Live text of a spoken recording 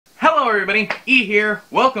Hello everybody, E here.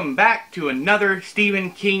 Welcome back to another Stephen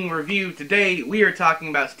King review. Today we are talking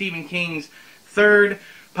about Stephen King's third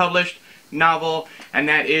published novel, and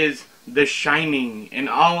that is The Shining in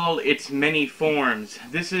all its many forms.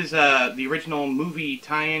 This is the original movie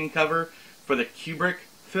tie-in cover for the Kubrick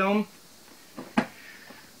film.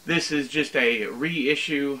 This is just a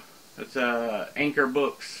reissue. It's Anchor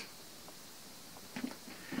Books.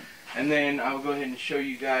 And then I'll go ahead and show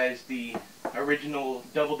you guys the original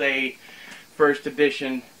Doubleday first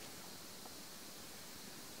edition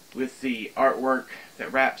with the artwork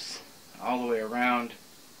that wraps all the way around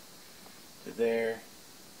to there.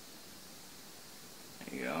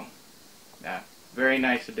 There you go. Yeah, very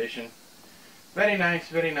nice edition. Very nice,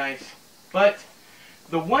 very nice. But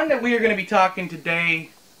the one that we are going to be talking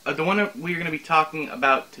today, the one that we are going to be talking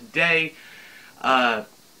about today,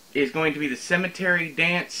 is going to be the Cemetery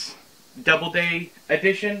Dance Doubleday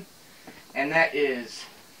edition, and that is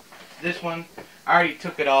this one. I already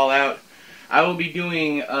took it all out. I will be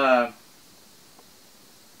doing not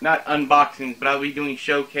unboxings, but I'll be doing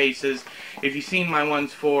showcases. If you've seen my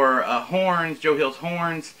ones for Horns, Joe Hill's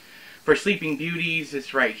Horns, for Sleeping Beauties,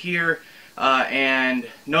 it's right here, and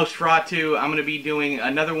Nosferatu, I'm going to be doing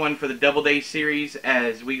another one for the Doubleday series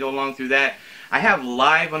as we go along through that. I have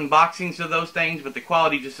live unboxings of those things, but the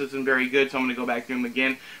quality just isn't very good, so I'm going to go back through them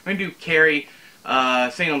again. We're going to do Carrie,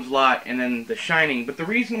 Salem's Lot, and then The Shining. But the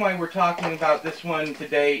reason why we're talking about this one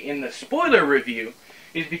today in the spoiler review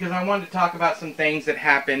is because I wanted to talk about some things that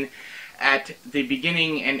happen at the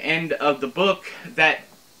beginning and end of the book that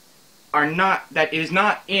is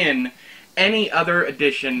not in any other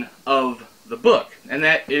edition of the book. And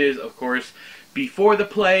that is, of course, before the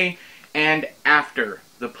play and after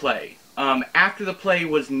the play. After the play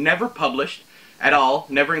was never published at all,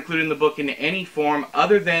 never included in the book in any form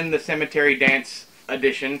other than the Cemetery Dance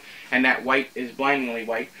edition, and that white is blindingly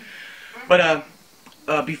white. But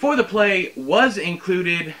before the play was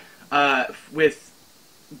included with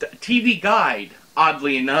the TV Guide.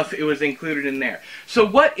 Oddly enough, it was included in there. So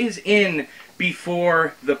what is in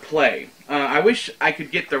before the play? I wish I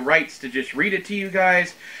could get the rights to just read it to you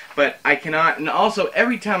guys, but I cannot. And also,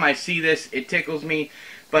 every time I see this, it tickles me.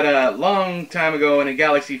 But a long time ago in a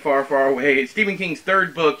galaxy far, far away, Stephen King's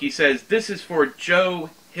third book, he says, this is for Joe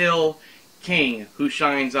Hill King, who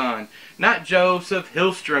shines on. Not Joseph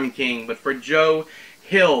Hillstrom King, but for Joe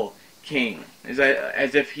Hill King.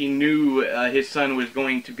 As if he knew his son was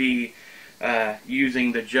going to be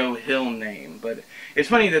using the Joe Hill name. But it's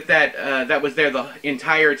funny that that was there the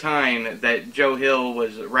entire time that Joe Hill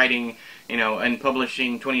was writing, and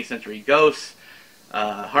publishing 20th Century Ghosts,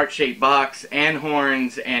 Heart-Shaped Box, and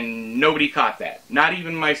Horns, and nobody caught that. Not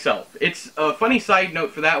even myself. It's a funny side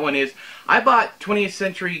note for that one is, I bought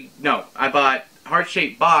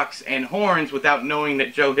Heart-Shaped Box and Horns without knowing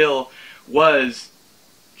that Joe Hill was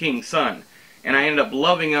King's son. And I ended up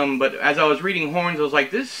loving them, but as I was reading Horns, I was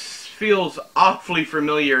like, this feels awfully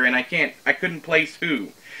familiar, and I couldn't place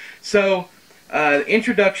who. So, the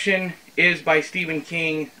introduction is by Stephen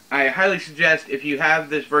King. I highly suggest, if you have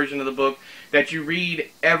this version of the book, that you read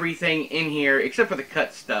everything in here, except for the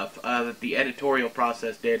cut stuff that the editorial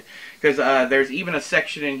process did. Because there's even a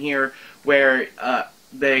section in here where a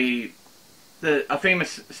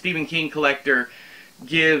famous Stephen King collector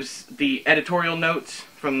gives the editorial notes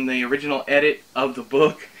from the original edit of the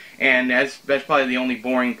book, and that's probably the only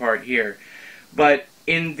boring part here. But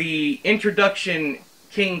in the introduction,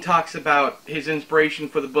 King talks about his inspiration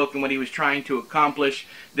for the book and what he was trying to accomplish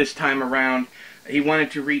this time around. He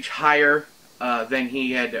wanted to reach higher than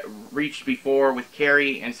he had reached before with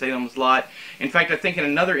Carrie and Salem's Lot. In fact, I think in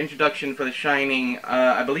another introduction for The Shining,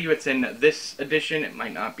 I believe it's in this edition, it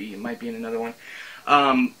might not be, it might be in another one,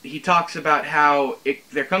 he talks about how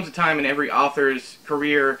there comes a time in every author's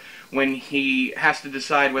career when he has to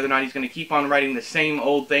decide whether or not he's going to keep on writing the same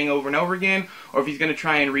old thing over and over again, or if he's going to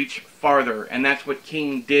try and reach farther. And that's what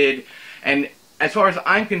King did. And as far as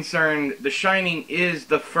I'm concerned, The Shining is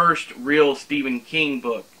the first real Stephen King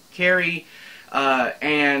book. Carrie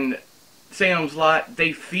and Salem's Lot,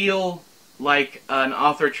 they feel like an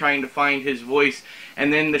author trying to find his voice,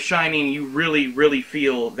 and then The Shining, you really, really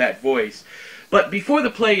feel that voice. But before the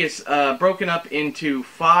play is broken up into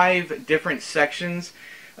 5 different sections,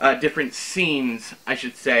 different scenes, I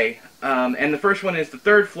should say. And the first one is the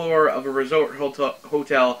 3rd floor of a resort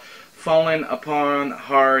hotel fallen upon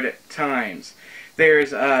hard times.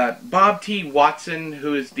 There's Bob T. Watson,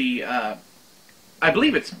 who is the I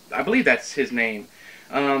believe that's his name.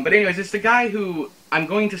 But anyways, it's the guy who, I'm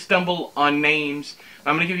going to stumble on names.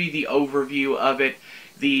 I'm going to give you the overview of it.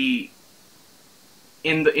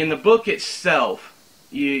 In the book itself,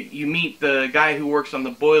 you meet the guy who works on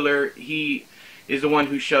the boiler. He is the one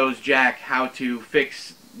who shows Jack how to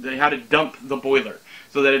how to dump the boiler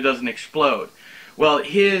so that it doesn't explode. Well,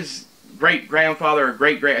 his great-grandfather or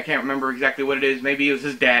great-great, I can't remember exactly what it is. Maybe it was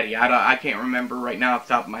his daddy. I can't remember right now off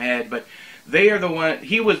the top of my head. But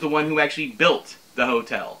he was the one who actually built the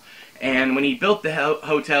hotel. And when he built the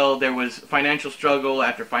hotel, there was financial struggle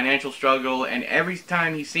after financial struggle, and every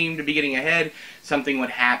time he seemed to be getting ahead, something would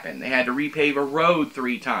happen. They had to repave a road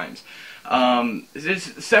 3 times. There's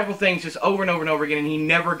several things just over and over and over again, and he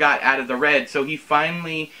never got out of the red, so he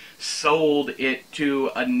finally sold it to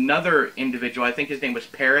another individual. I think his name was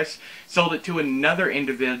Paris. Sold it to another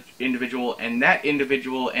individual, and that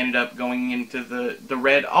individual ended up going into the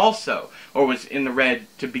red also, or was in the red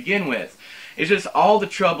to begin with. It's just all the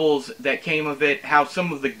troubles that came of it, how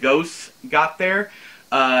some of the ghosts got there.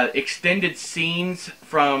 Extended scenes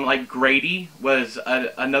from, like, Grady was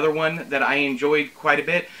another one that I enjoyed quite a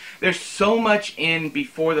bit. There's so much in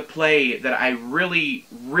Before the Play that I really,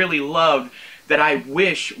 really loved that I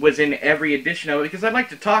wish was in every edition of it, because I'd like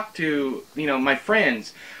to talk to, my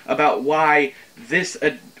friends about why this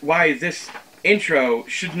intro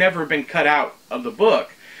should never have been cut out of the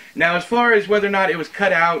book. Now, as far as whether or not it was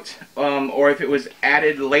cut out, or if it was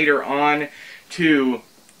added later on to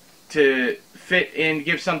fit in,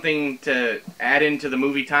 give something to add into the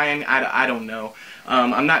movie time, I don't know.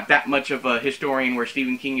 I'm not that much of a historian where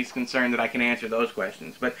Stephen King is concerned that I can answer those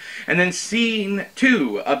questions. And then scene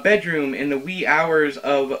 2, a bedroom in the wee hours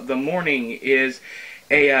of the morning, is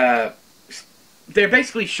they're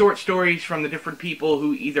basically short stories from the different people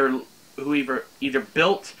who either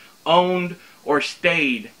built, owned, or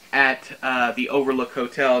stayed at the Overlook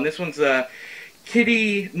Hotel. And this one's Lottie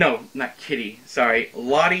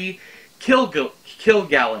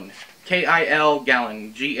Kilgallen,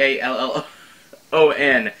 K-I-L-Gallon, G-A-L-L-O-N.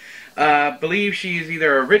 Believe she's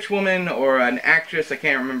either a rich woman or an actress, I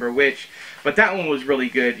can't remember which, but that one was really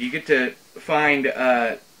good. You get to find,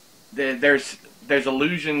 there's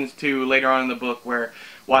allusions to later on in the book where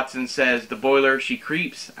Watson says, "The boiler, she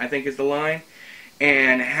creeps," I think is the line,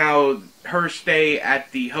 and how her stay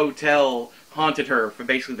at the hotel haunted her for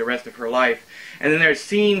basically the rest of her life. And then there's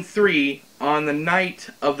scene 3, on the night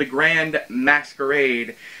of the Grand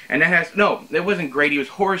Masquerade, and that has, no, it wasn't Grady, it was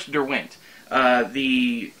Horace Derwent. I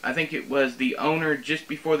think it was the owner just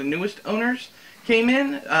before the newest owners came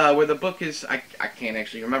in, where the book is, I can't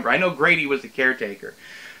actually remember. I know Grady was the caretaker,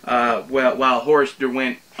 while Horace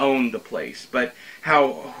Derwent owned the place, but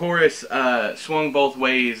how Horace swung both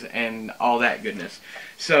ways and all that goodness.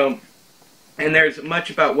 So, and there's much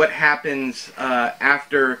about what happens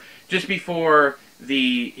after, just before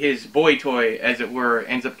his boy toy, as it were,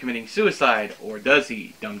 ends up committing suicide, or does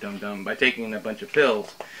he, dum-dum-dum, by taking a bunch of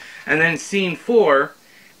pills. And then scene 4,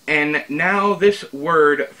 and now this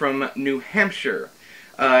word from New Hampshire.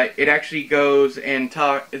 It actually goes and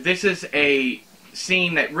this is a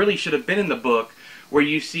scene that really should have been in the book, where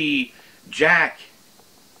you see Jack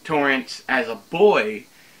Torrance as a boy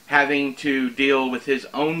having to deal with his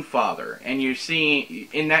own father. And you see,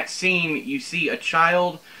 in that scene, you see a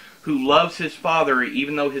child who loves his father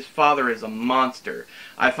even though his father is a monster.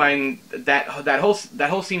 I find that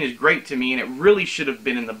whole scene is great to me, and it really should have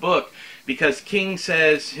been in the book, because King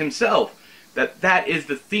says himself that is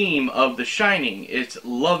the theme of The Shining. It's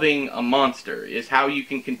loving a monster, is how you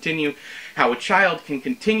can continue, how a child can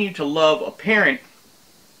continue to love a parent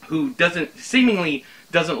who seemingly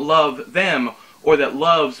doesn't love them, or that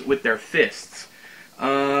loves with their fists.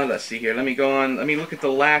 Let's see here. Let me go on. Let me look at the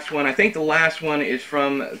last one. I think the last one is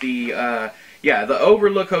from the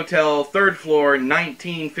Overlook Hotel, 3rd floor,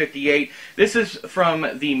 1958. This is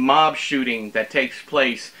from the mob shooting that takes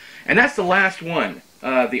place, and that's the last one.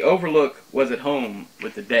 The Overlook was at home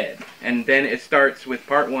with the dead. And then it starts with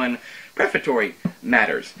part 1, prefatory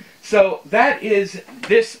matters. So that is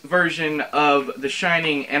this version of The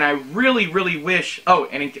Shining, and I really, really wish,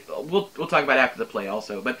 and we'll talk about after the play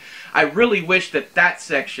also, but I really wish that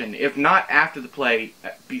section, if not after the play,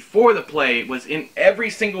 before the play, was in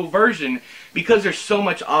every single version, because there's so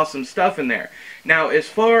much awesome stuff in there. Now, as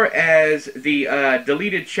far as the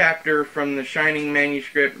deleted chapter from the Shining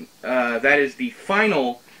manuscript, that is the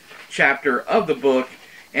final chapter of the book,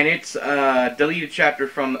 and it's a deleted chapter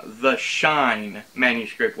from the Shine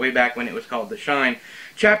manuscript, way back when it was called The Shine.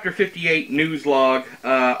 Chapter 58, News Log,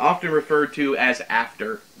 often referred to as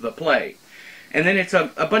After the Play. And then it's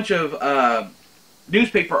a bunch of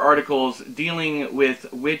newspaper articles dealing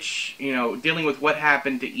with what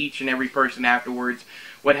happened to each and every person afterwards.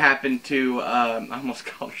 What happened to, I almost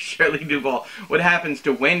called her Shirley Duvall, what happens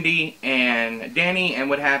to Wendy and Danny, and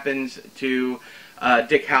what happens to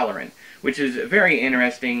Dick Halloran. which is very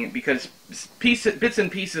interesting because bits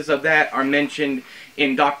and pieces of that are mentioned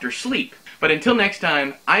in Dr. Sleep. But until next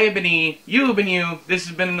time, I have been E, you have been you, this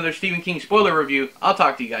has been another Stephen King spoiler review. I'll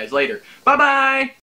talk to you guys later. Bye-bye!